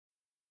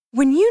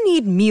When you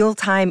need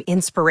mealtime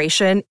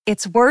inspiration,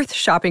 it's worth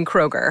shopping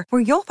Kroger,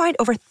 where you'll find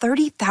over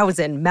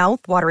 30,000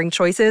 mouth-watering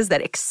choices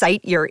that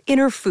excite your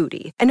inner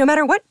foodie. And no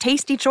matter what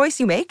tasty choice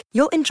you make,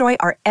 you'll enjoy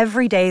our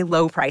everyday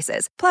low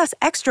prices, plus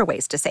extra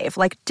ways to save,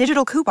 like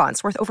digital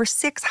coupons worth over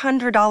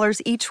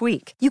 $600 each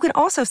week. You can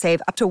also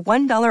save up to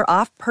 $1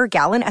 off per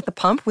gallon at the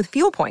pump with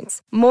fuel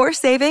points. More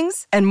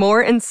savings and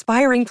more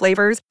inspiring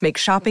flavors make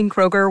shopping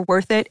Kroger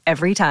worth it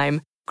every time.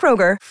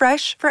 Kroger,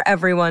 fresh for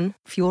everyone.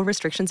 Fuel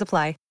restrictions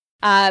apply.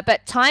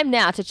 But time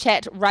now to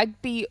chat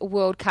Rugby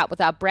World Cup with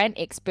our brand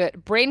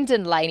expert,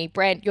 Brendan Laney.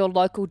 Brent, your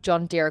local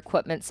John Deere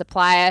equipment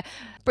supplier.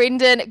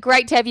 Brendan,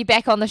 great to have you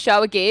back on the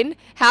show again.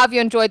 How have you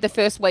enjoyed the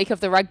first week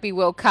of the Rugby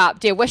World Cup?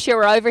 Do you wish you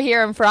were over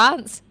here in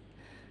France?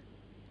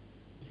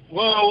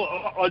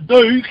 Well, I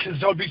do,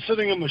 because I'd be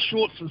sitting in my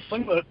shorts and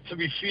singlet, to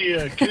be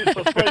fair. Kirst,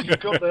 I suppose you've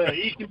got the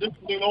air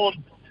conditioning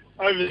on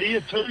over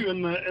there too.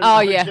 In the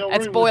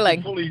it's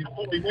boiling. Fully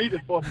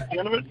needed by the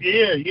sound of it.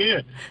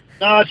 Yeah.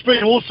 No, it's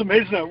been awesome,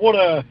 hasn't it?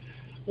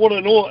 What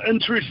an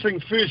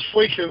interesting first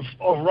week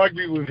of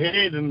rugby we've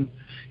had, and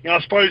I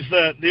suppose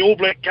the All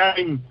Black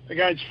game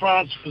against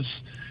France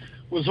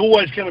was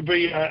always going to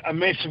be a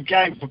massive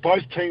game for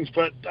both teams.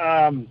 But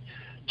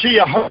gee,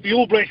 I hope the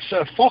All Blacks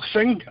are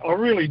foxing. I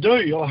really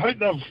do. I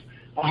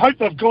hope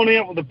they've gone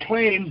out with a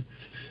plan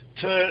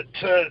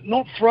to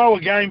not throw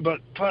a game, but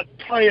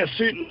play a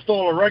certain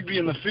style of rugby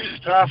in the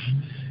first half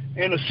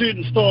and a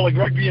certain style of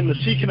rugby in the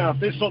second half.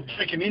 That's not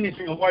taking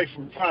anything away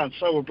from France.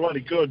 They were bloody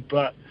good,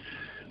 but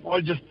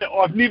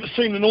I've never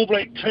seen an All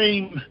Black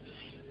team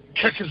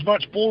kick as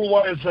much ball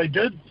away as they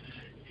did,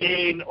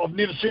 and I've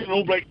never seen an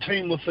All Black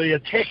team with the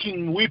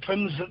attacking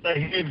weapons that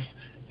they have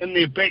in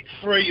their back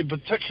three in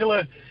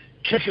particular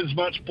kick as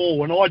much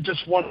ball. And I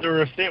just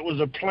wonder if that was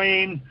a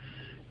plan,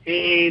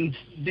 and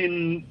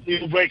then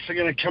the All Blacks are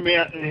going to come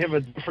out and have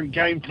a different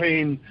game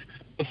plan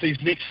with these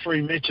next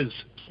three matches.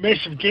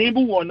 Massive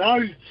gamble, I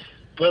know,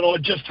 but I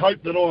just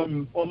hope that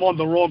I'm on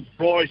the right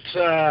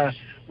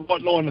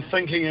line of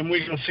thinking, and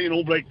we're going to see an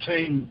All Black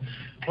team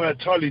play a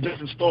totally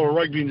different style of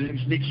rugby in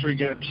these next three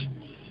games.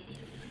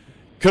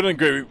 Couldn't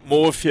agree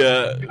more with you,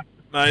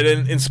 mate,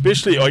 and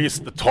especially, I guess,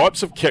 the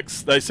types of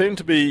kicks. They seem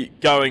to be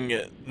going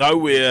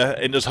nowhere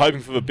and just hoping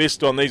for the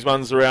best on these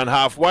ones around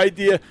halfway.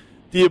 Do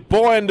you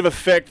buy into the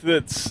fact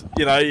that,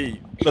 you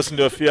listen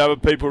to a few other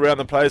people around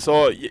the place,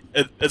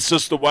 it's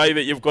just the way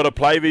that you've got to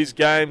play these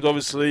games,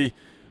 obviously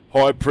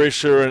high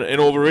pressure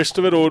and all the rest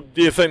of it, or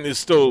do you think there's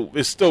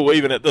still,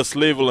 even at this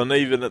level and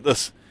even at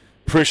this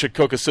pressure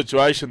cooker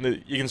situation,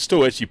 that you can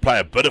still actually play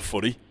a bit of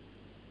footy?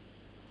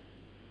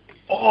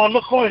 Oh,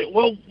 look,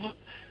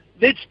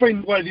 that's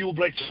been the way the All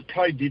Blacks have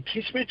played their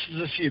test matches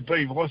this year,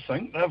 Beav, I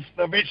think.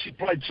 They've actually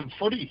played some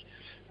footy.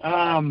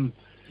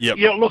 Yep.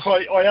 Yeah, look,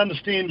 I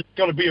understand it's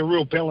got to be a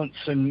real balance,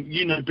 and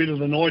you know better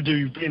than I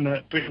do, being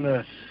the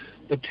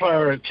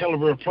player,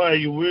 calibre of player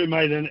you were,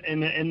 mate,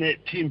 in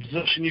that 10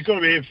 position. You've got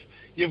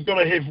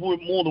to have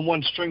more than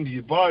one string to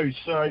your bow.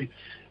 So,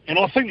 and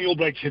I think the All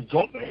Blacks have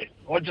got that.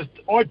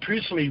 I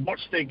personally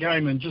watched that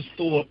game and just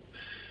thought,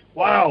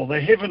 wow,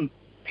 they haven't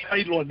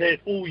played like that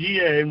all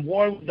year, and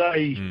why would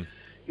they,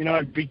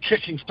 be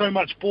kicking so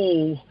much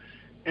ball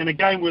in a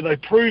game where they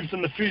proved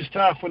in the first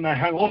half when they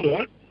hung on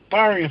to it,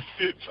 barring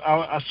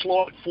a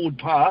slight forward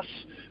pass,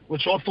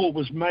 which I thought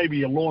was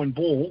maybe a line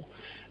ball,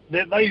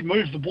 that they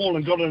moved the ball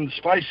and got it into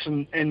space,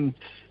 and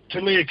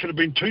Talia could have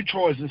been 2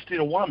 tries instead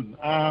of 1.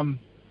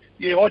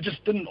 I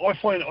just didn't. I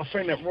find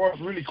that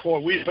really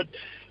quite weird. But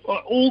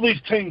all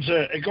these teams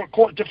have got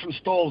quite different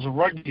styles of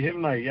rugby,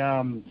 haven't they?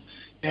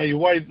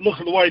 Look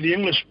at the way the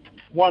English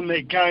won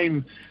that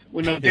game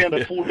when they were down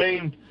to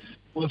 14.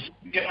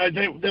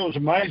 That was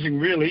amazing,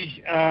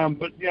 really.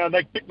 But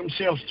they picked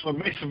themselves to a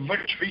massive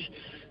victory.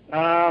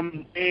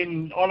 And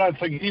I don't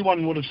think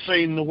anyone would have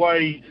seen the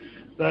way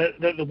that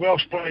the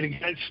Welsh played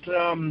against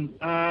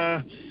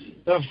the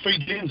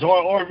Fijians.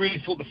 I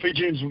really thought the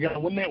Fijians were going to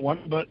win that one,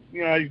 but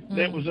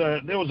that was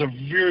a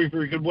very,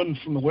 very good win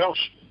from the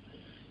Welsh.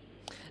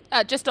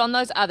 Just on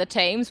those other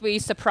teams, were you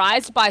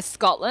surprised by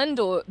Scotland,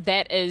 or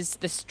that is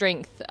the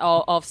strength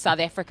of South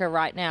Africa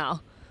right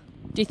now?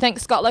 Do you think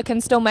Scotland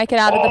can still make it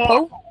out of the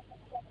pool?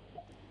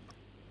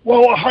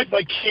 Well, I hope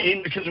they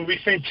can, because it will be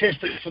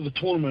fantastic for the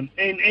tournament.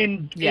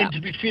 And to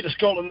be fair to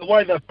Scotland, the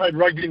way they've played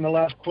rugby in the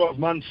last 12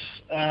 months,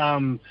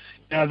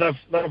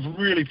 they've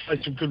really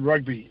played some good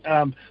rugby.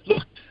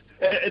 Look,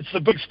 it's the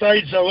big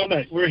stage, though, isn't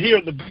it? We're here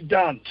at the big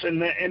dance,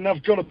 and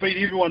they've got to beat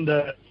everyone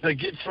to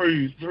get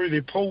through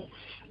their pool.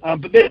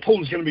 But that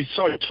pool is going to be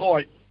so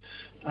tight,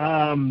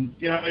 and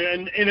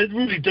it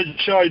really did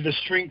show the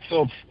strength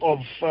of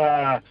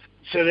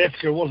South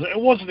Africa. It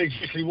wasn't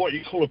exactly what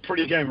you call a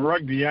pretty game of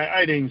rugby,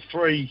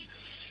 18-3.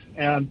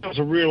 That was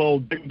a real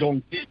old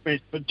ding-dong test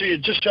match. But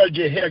it just showed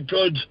you how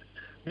good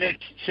that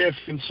South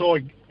African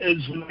side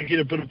is when they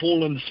get a bit of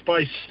ball into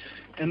space.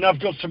 And they've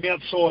got some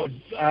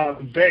outside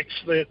backs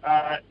that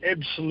are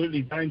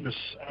absolutely dangerous.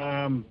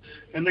 And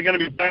they're going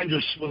to be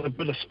dangerous with a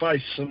bit of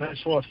space. And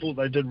that's why I thought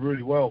they did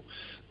really well.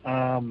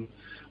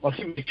 I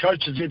think the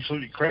coaches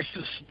absolutely cracked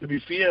us, to be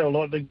fair.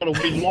 Like, they've got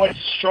a wee light,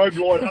 strobe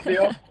light up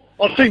there.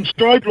 I've seen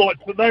strobe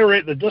lights, but they were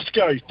at the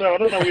disco, so I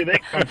don't know where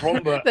that came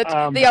from. But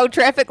the old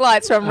traffic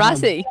lights from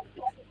Russie.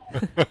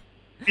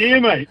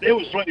 Yeah, mate, that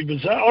was bloody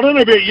bizarre. I don't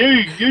know about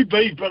you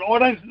B, but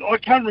I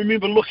can't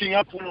remember looking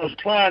up when I was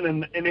playing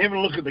and having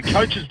a look at the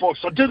coach's box.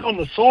 I did it on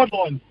the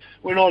sideline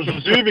when I was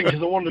reserving because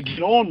I wanted to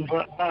get on,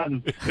 but I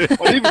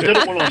never did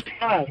it when I was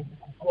playing.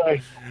 So,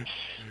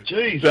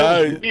 geez,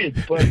 that was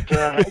weird. But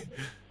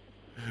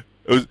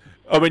it was.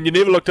 I mean, you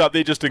never looked up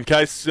there just in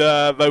case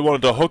they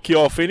wanted to hook you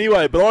off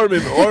anyway. But I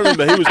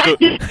remember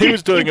he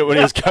was doing it when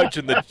he was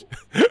coaching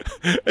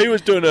he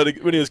was doing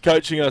it when he was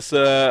coaching us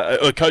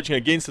or coaching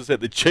against us at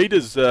the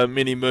Cheetahs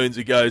many moons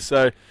ago.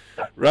 So,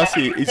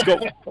 Russie, he's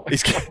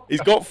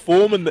got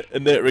form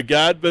in that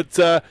regard.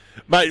 But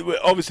mate,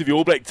 obviously the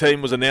All Black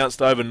team was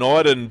announced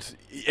overnight, and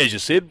as you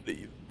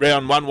said,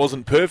 round one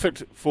wasn't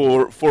perfect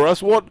for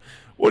us. What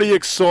are you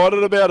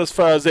excited about as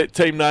far as that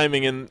team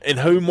naming, and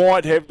who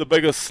might have the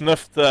biggest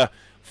sniff to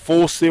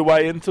force their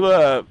way into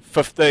a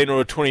 15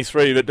 or a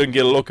 23 that didn't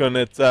get a look in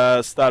at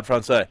Stade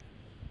Francais?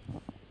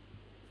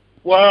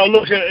 Well,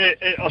 look,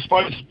 I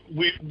suppose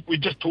we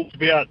just talked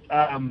about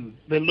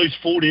the loose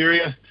forward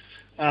area.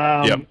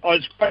 Yep.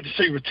 It's great to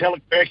see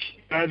Retallick back.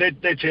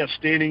 That's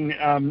outstanding,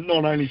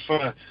 not only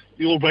for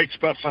the All Blacks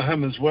but for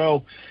him as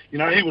well. He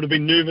would have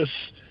been nervous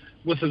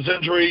with his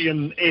injury,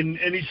 and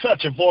he's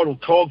such a vital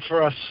cog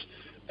for us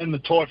in the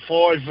tight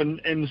five, and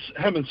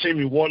him and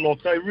Samuel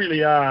Whitelock, they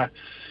really are,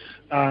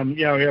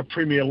 our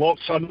premier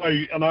locks. I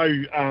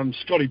know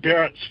Scotty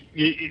Barrett's,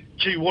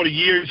 gee, what a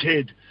year he's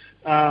had,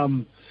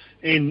 and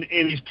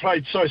he's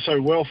played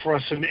so well for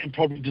us, and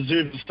probably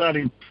deserves a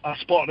starting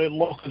spot at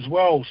lock as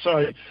well.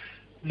 So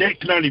that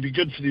can only be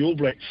good for the All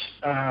Blacks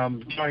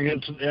going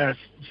into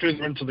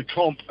further into the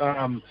comp.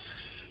 I'm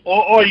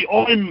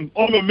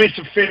a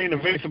massive fan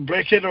of Ethan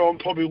Blackadder. I'm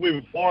probably a wee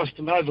bit biased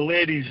to know the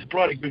lad. He's a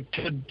bloody good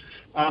kid,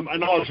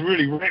 and I was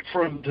really rapt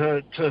for him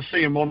to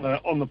see him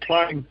on the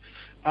plane.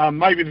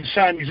 Maybe they're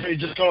saying he's only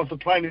just got off the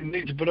plane and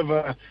needs a bit of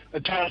a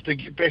chance to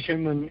get back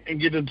in and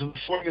get into the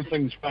swing of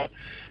things. But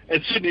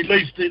it certainly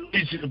leads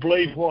you to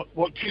believe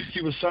what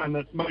Kirsty was saying,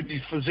 that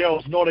maybe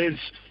Frizzell's not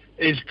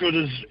as good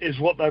as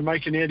what they're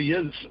making out he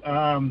is.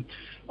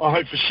 I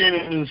hope for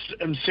Shannon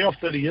himself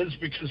that he is,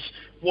 because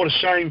what a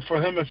shame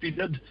for him if he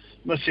did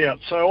miss out.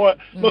 So,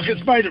 look,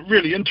 it's made it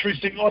really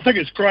interesting. I think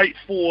it's great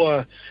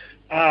for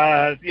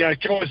guys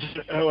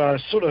who are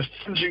sort of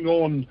fringing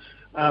on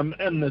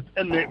in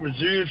that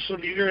reserve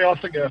sort of area.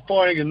 I think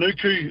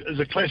Whaianganuku is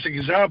a classic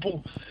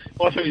example.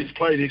 I think he's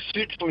played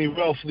exceptionally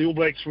well for the All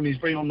Blacks when he's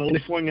been on the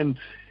left wing, and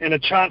a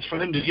chance for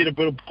him to get a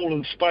bit of ball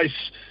in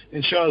space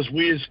and show his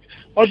wares.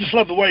 I just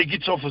love the way he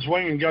gets off his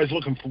wing and goes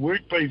looking for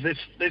work, Beef.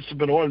 That's the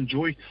bit I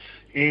enjoy,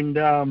 and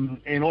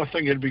I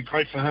think it'd be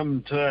great for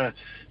him to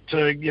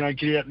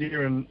get out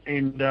there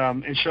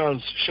and show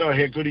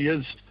how good he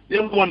is.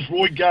 The other one's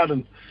Roy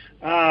Garden.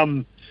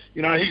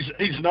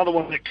 He's another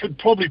one that could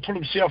probably put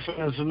himself in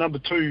as a number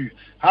 2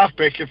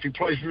 halfback if he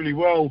plays really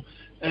well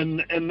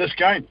in this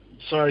game.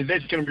 So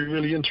that's going to be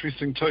really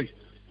interesting too.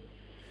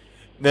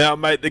 Now,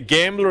 mate, the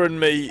gambler in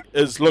me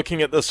is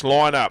looking at this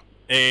lineup,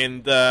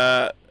 and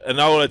an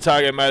old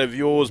Otago mate of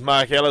yours,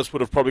 Mark Ellis,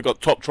 would have probably got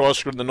top try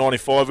scorer in the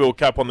 95 World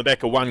Cup on the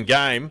back of one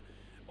game.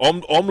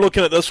 I'm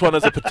looking at this one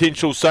as a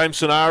potential same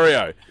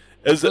scenario.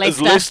 Is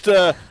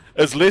Leicester,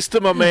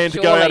 my man,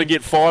 to go out and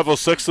get 5 or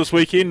 6 this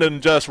weekend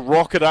and just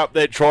rocket up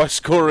that try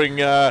scoring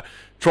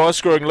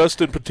list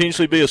and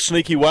potentially be a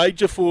sneaky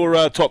wager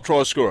for top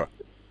try scorer?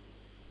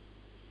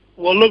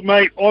 Well, look,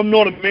 mate, I'm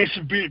not a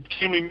massive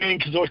Kiwi man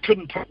because I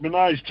couldn't pick my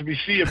nose, to be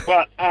fair,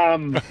 but I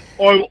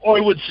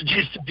would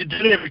suggest if you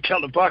did have a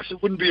couple of bucks,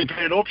 it wouldn't be a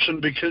bad option,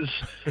 because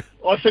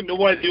I think the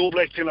way the All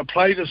Blacks are going to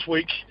play this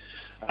week,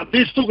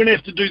 they're still going to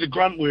have to do the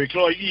grunt work.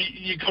 Like,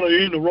 you got to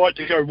earn the right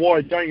to go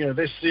wide, don't you?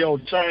 That's the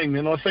old saying,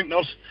 and I think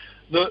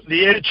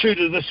the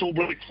attitude of this All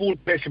Black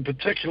forward pack in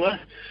particular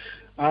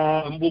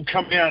will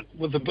come out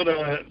with a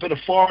bit of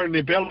fire in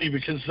their belly,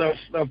 because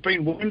they've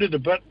been wounded a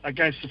bit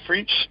against the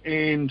French,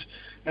 and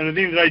at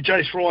the end of the day,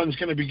 Jace Ryan's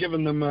going to be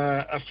giving them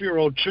a fair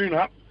old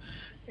tune-up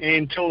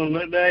and telling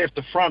them that they have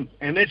to front.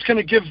 And that's going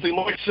to give the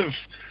likes of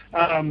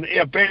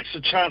our backs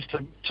a chance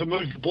to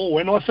move the ball.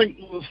 And I think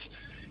with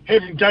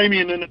having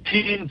Damien in at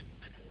 10,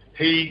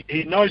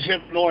 he knows how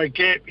to deny a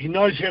gap, he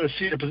knows how to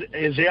set up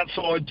his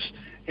outsides,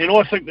 and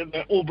I think that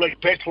the All Black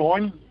back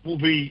line will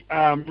be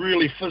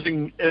really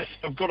fizzing if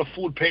they've got a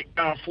forward pack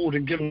forward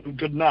and giving them a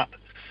good nut.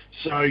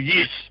 So,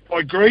 yes, I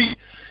agree.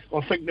 I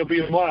think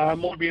there'll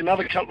might be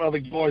another couple of other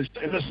guys,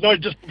 and there's no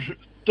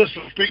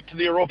disrespect to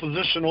their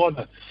opposition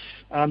either.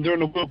 They're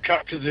in the World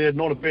Cup because they're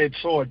not a bad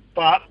side,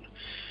 but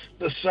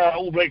this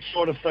All Blacks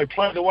side, if they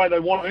play the way they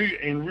want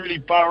to and really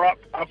bar up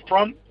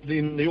front,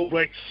 then the All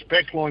Blacks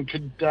back line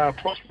could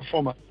prosper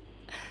from it.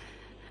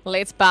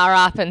 Let's bar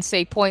up and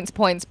see points.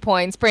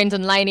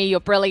 Brendan Laney,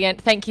 you're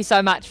brilliant. Thank you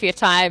so much for your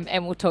time,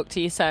 and we'll talk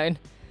to you soon.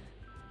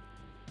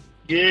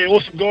 Yeah,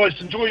 awesome, guys.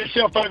 Enjoy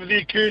yourself over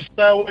there, Kirst.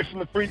 Stay away from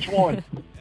the French wine.